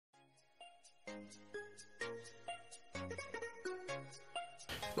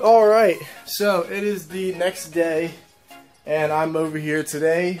Alright, so it is the next day, and I'm over here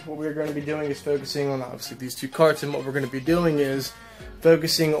today. What we're going to be doing is focusing on, obviously, these two carts, and what we're going to be doing is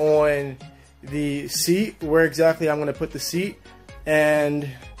focusing on the seat, where exactly I'm going to put the seat, and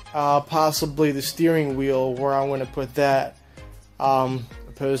possibly the steering wheel, where I'm going to put that,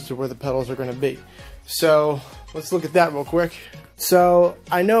 opposed to where the pedals are going to be. So, let's look at that real quick. So,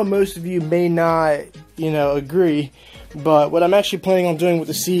 I know most of you may not, agree, but what I'm actually planning on doing with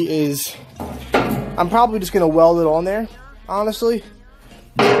the seat is I'm probably just going to weld it on there, honestly.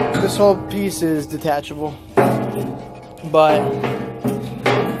 This whole piece is detachable, but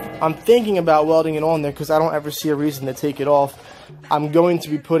I'm thinking about welding it on there because I don't ever see a reason to take it off. I'm going to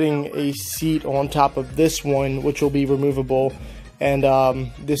be putting a seat on top of this one, which will be removable, and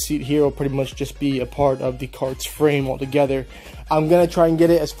this seat here will pretty much just be a part of the cart's frame altogether. I'm going to try and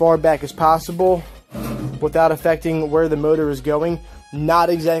get it as far back as possible without affecting where the motor is going. Not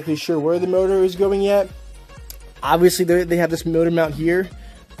exactly sure where the motor is going yet. Obviously, they have this motor mount here.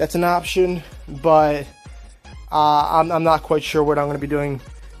 That's an option, but I'm not quite sure what I'm going to be doing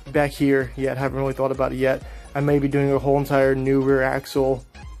back here yet. Haven't really thought about it yet. I may be doing a whole entire new rear axle,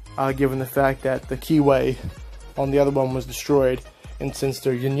 given the fact that the keyway on the other one was destroyed, and since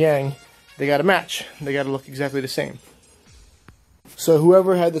they're yin-yang, they got to match. They got to look exactly the same. So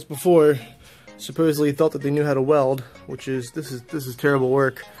whoever had this before supposedly thought that they knew how to weld, which is this is terrible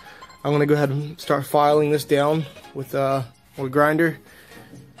work. I'm gonna go ahead and start filing this down with a grinder,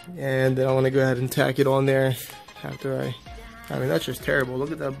 and then I'm gonna go ahead and tack it on there after I mean, that's just terrible.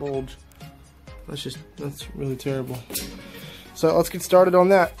 Look at that bulge. That's really terrible. So let's get started on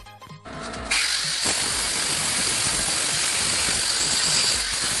that.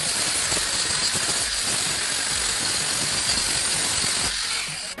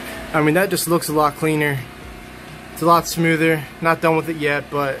 I mean, that just looks a lot cleaner. It's a lot smoother. Not done with it yet,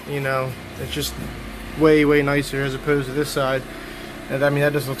 but it's just way nicer as opposed to this side. And I mean,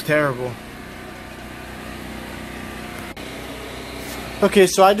 that just looks terrible. Okay,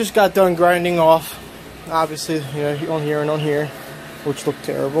 so I just got done grinding off, obviously, on here and on here, which looked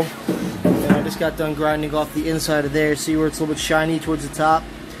terrible. And I just got done grinding off the inside of there. See where it's a little bit shiny towards the top?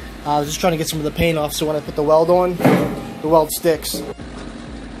 I was just trying to get some of the paint off, so when I put the weld on, the weld sticks.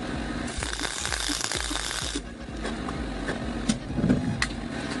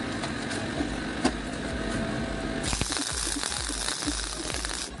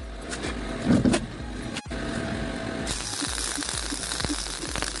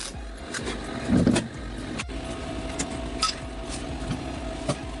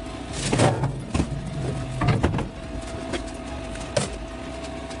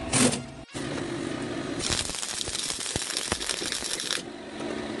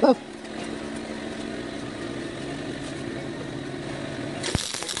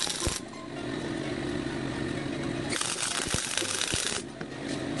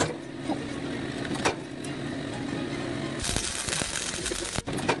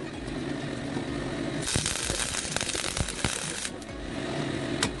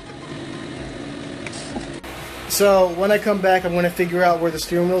 So when I come back, I'm going to figure out where the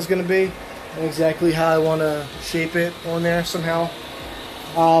steering wheel is going to be and exactly how I want to shape it on there somehow.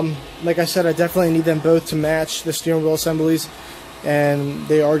 Like I said, I definitely need them both to match the steering wheel assemblies, and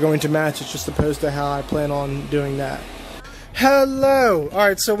they are going to match. It's just opposed to how I plan on doing that. Hello!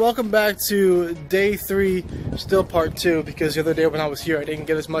 Alright, so welcome back to day 3, still part 2, because the other day when I was here I didn't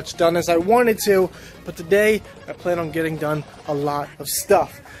get as much done as I wanted to, but today I plan on getting done a lot of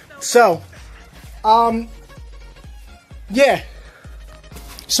stuff. So, yeah.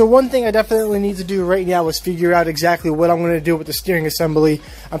 So one thing I definitely need to do right now is figure out exactly what I'm going to do with the steering assembly.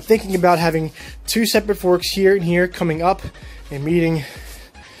 I'm thinking about having 2 separate forks here and here coming up and meeting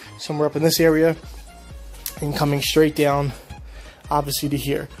somewhere up in this area and coming straight down, obviously, to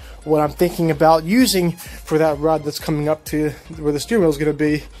here. What I'm thinking about using for that rod that's coming up to where the steering wheel is going to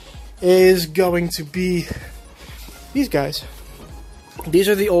be is going to be these guys. These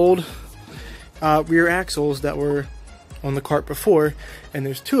are the old rear axles that were on the cart before, and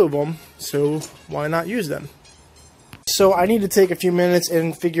there's 2 of them, so why not use them? So I need to take a few minutes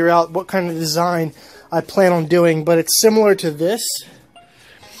and figure out what kind of design I plan on doing, but it's similar to this,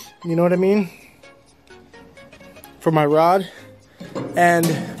 you know what I mean, for my rod. And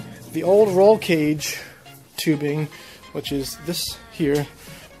the old roll cage tubing, which is this here,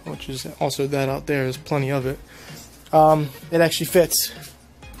 which is also that out there, there's plenty of it, it actually fits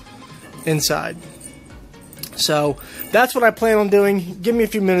inside. So that's what I plan on doing. Give me a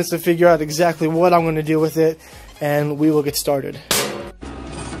few minutes to figure out exactly what I'm going to do with it, and we will get started.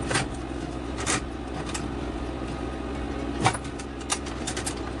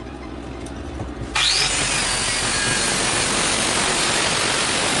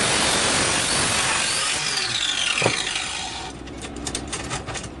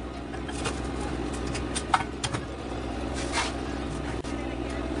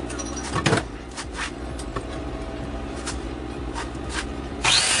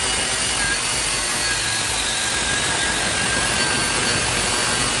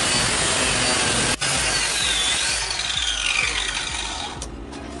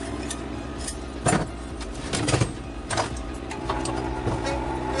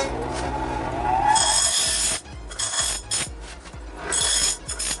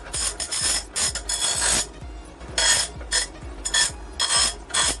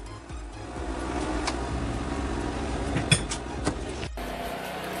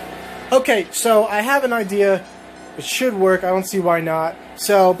 Okay, so I have an idea. It should work. I don't see why not.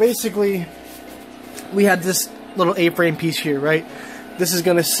 So basically, we had this little A-frame piece here, right? This is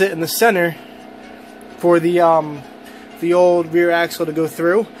going to sit in the center for the old rear axle to go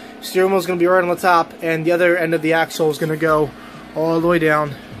through. Steering wheel is going to be right on the top, and the other end of the axle is going to go all the way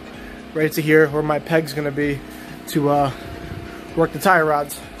down right to here, where my peg's going to be to work the tire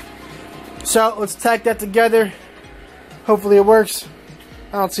rods. So let's tack that together. Hopefully it works.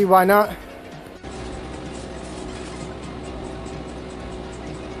 I don't see why not.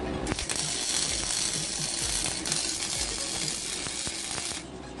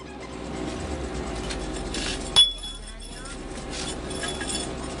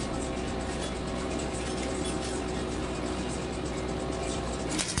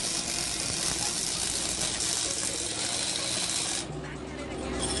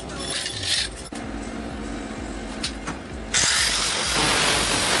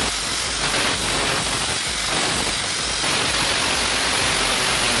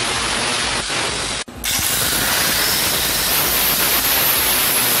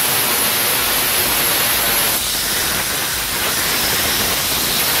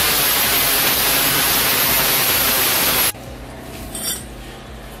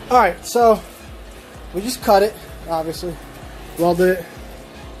 Alright, so we just cut it, obviously, welded it.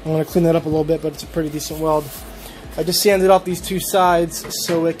 I'm going to clean that up a little bit, but it's a pretty decent weld. I just sanded off these two sides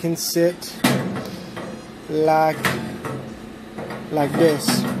so it can sit like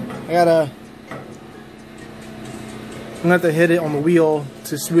this. I'm going to have to hit it on the wheel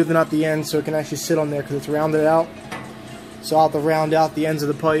to smoothen out the end so it can actually sit on there because it's rounded out. So I'll have to round out the ends of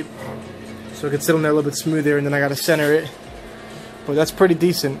the pipe so it can sit on there a little bit smoother, and then I got to center it. But that's pretty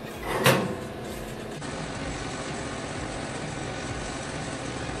decent.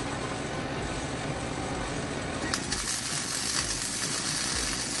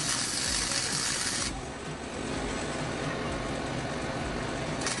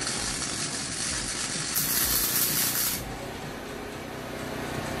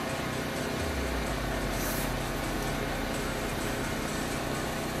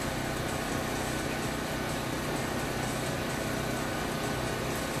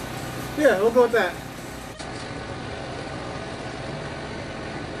 Yeah, we'll go with that.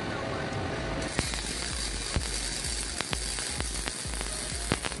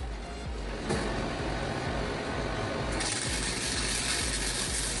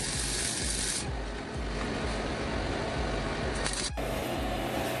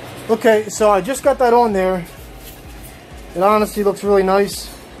 Okay, so I just got that on there. It honestly looks really nice.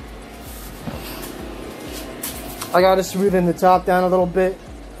 I gotta smoothen the top down a little bit.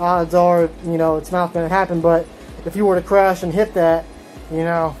 Odds are, you know, it's not going to happen, but if you were to crash and hit that, you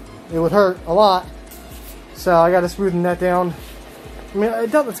know, it would hurt a lot. So I got to smoothen that down. I mean, I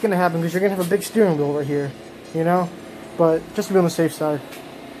doubt that's going to happen because you're going to have a big steering wheel right here, you know, but just to be on the safe side.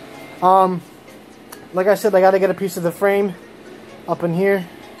 Like I said, I got to get a piece of the frame up in here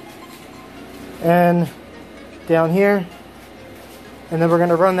and down here, and then we're going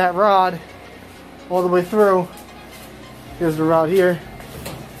to run that rod all the way through. Here's the rod here.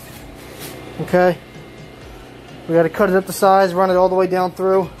 Okay, we got to cut it up to size, run it all the way down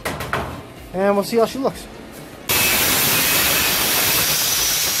through, and we'll see how she looks.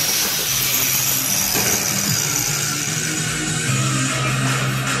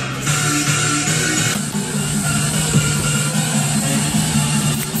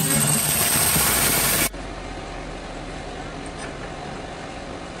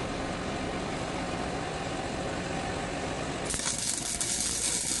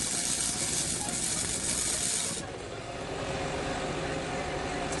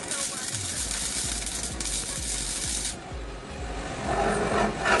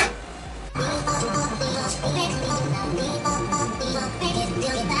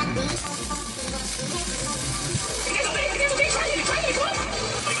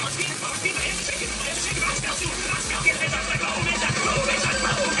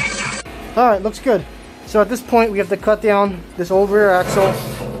 Alright, looks good. So at this point we have to cut down this old rear axle.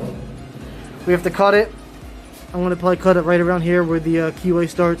 We have to cut it. I'm going to probably cut it right around here where the keyway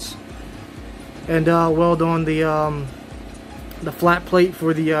starts. And weld on the flat plate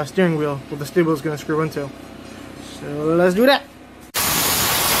for the steering wheel, where the steering wheel is going to screw into. So let's do that.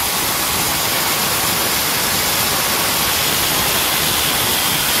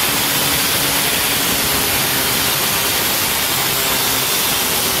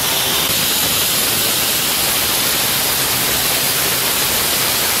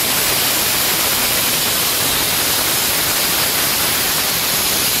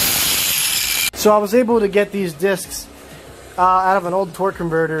 So I was able to get these discs out of an old torque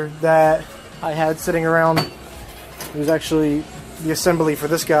converter that I had sitting around. It was actually the assembly for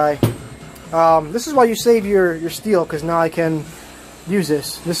this guy. This is why you save your steel, because now I can use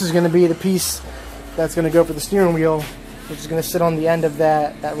this. This is going to be the piece that's going to go for the steering wheel, which is going to sit on the end of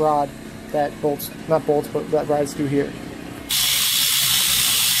that rod that bolts, not bolts, but that rides through here.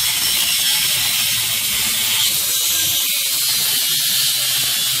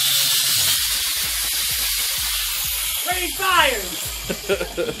 Ready, fire!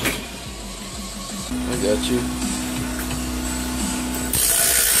 I got you.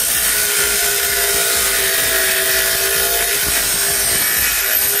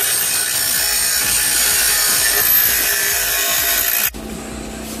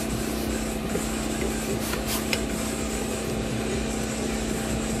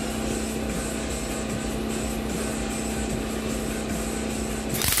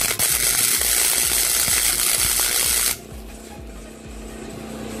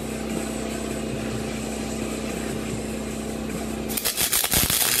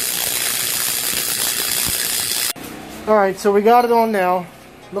 Alright, so we got it on now.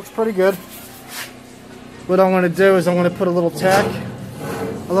 Looks pretty good. What I'm going to do is I'm going to put a little tack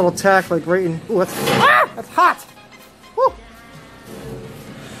like right in... Ooh, that's hot! Woo!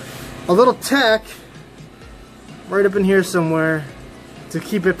 A little tack right up in here somewhere to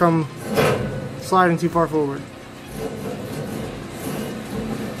keep it from sliding too far forward.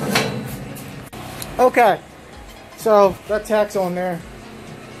 Okay, so that tack's on there.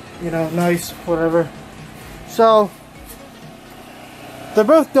 You know, nice, whatever. So they're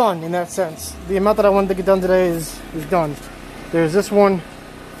both done in that sense. The amount that I wanted to get done today is done. There's this one,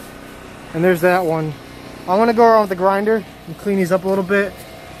 and there's that one. I want to go around with the grinder and clean these up a little bit.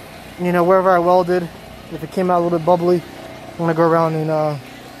 You know, wherever I welded, if it came out a little bit bubbly, I want to go around and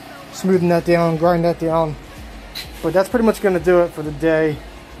smoothen that down, grind that down. But that's pretty much going to do it for the day.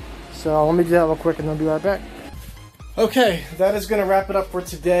 So let me do that real quick and I'll be right back. Okay, that is going to wrap it up for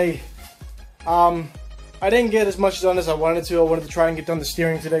today. I didn't get as much done as I wanted to. I wanted to try and get done the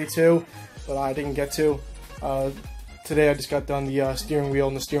steering today too, but I didn't get to. Today I just got done the steering wheel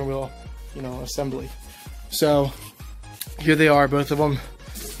and the steering wheel, you know, assembly. So here they are, both of them.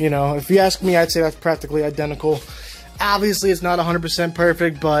 You know, if you ask me, I'd say that's practically identical. Obviously, it's not 100%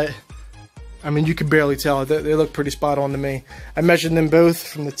 perfect, but I mean, you can barely tell. They look pretty spot on to me. I measured them both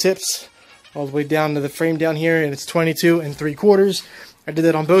from the tips all the way down to the frame down here, and it's 22 3/4. I did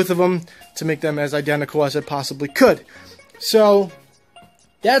that on both of them to make them as identical as I possibly could. So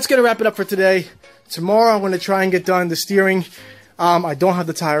that's going to wrap it up for today. Tomorrow I'm going to try and get done the steering. I don't have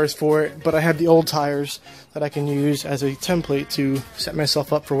the tires for it, but I have the old tires that I can use as a template to set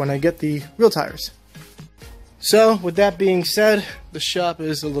myself up for when I get the real tires. So with that being said, the shop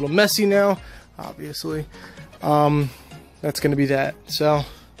is a little messy now, obviously. That's going to be that. So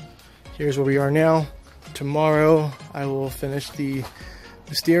here's where we are now. Tomorrow I will finish the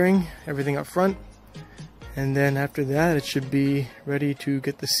steering, everything up front, and then after that it should be ready to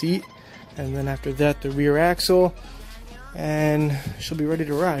get the seat, and then after that the rear axle, and she'll be ready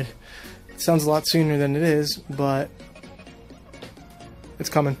to ride. It sounds a lot sooner than it is, but it's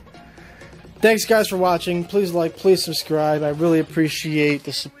coming. Thanks guys for watching. Please like, please subscribe. I really appreciate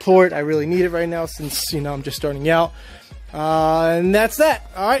the support. I really need it right now since, you know, I'm just starting out. And that's that.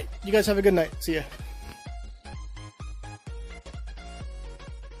 Alright, you guys have a good night. See ya.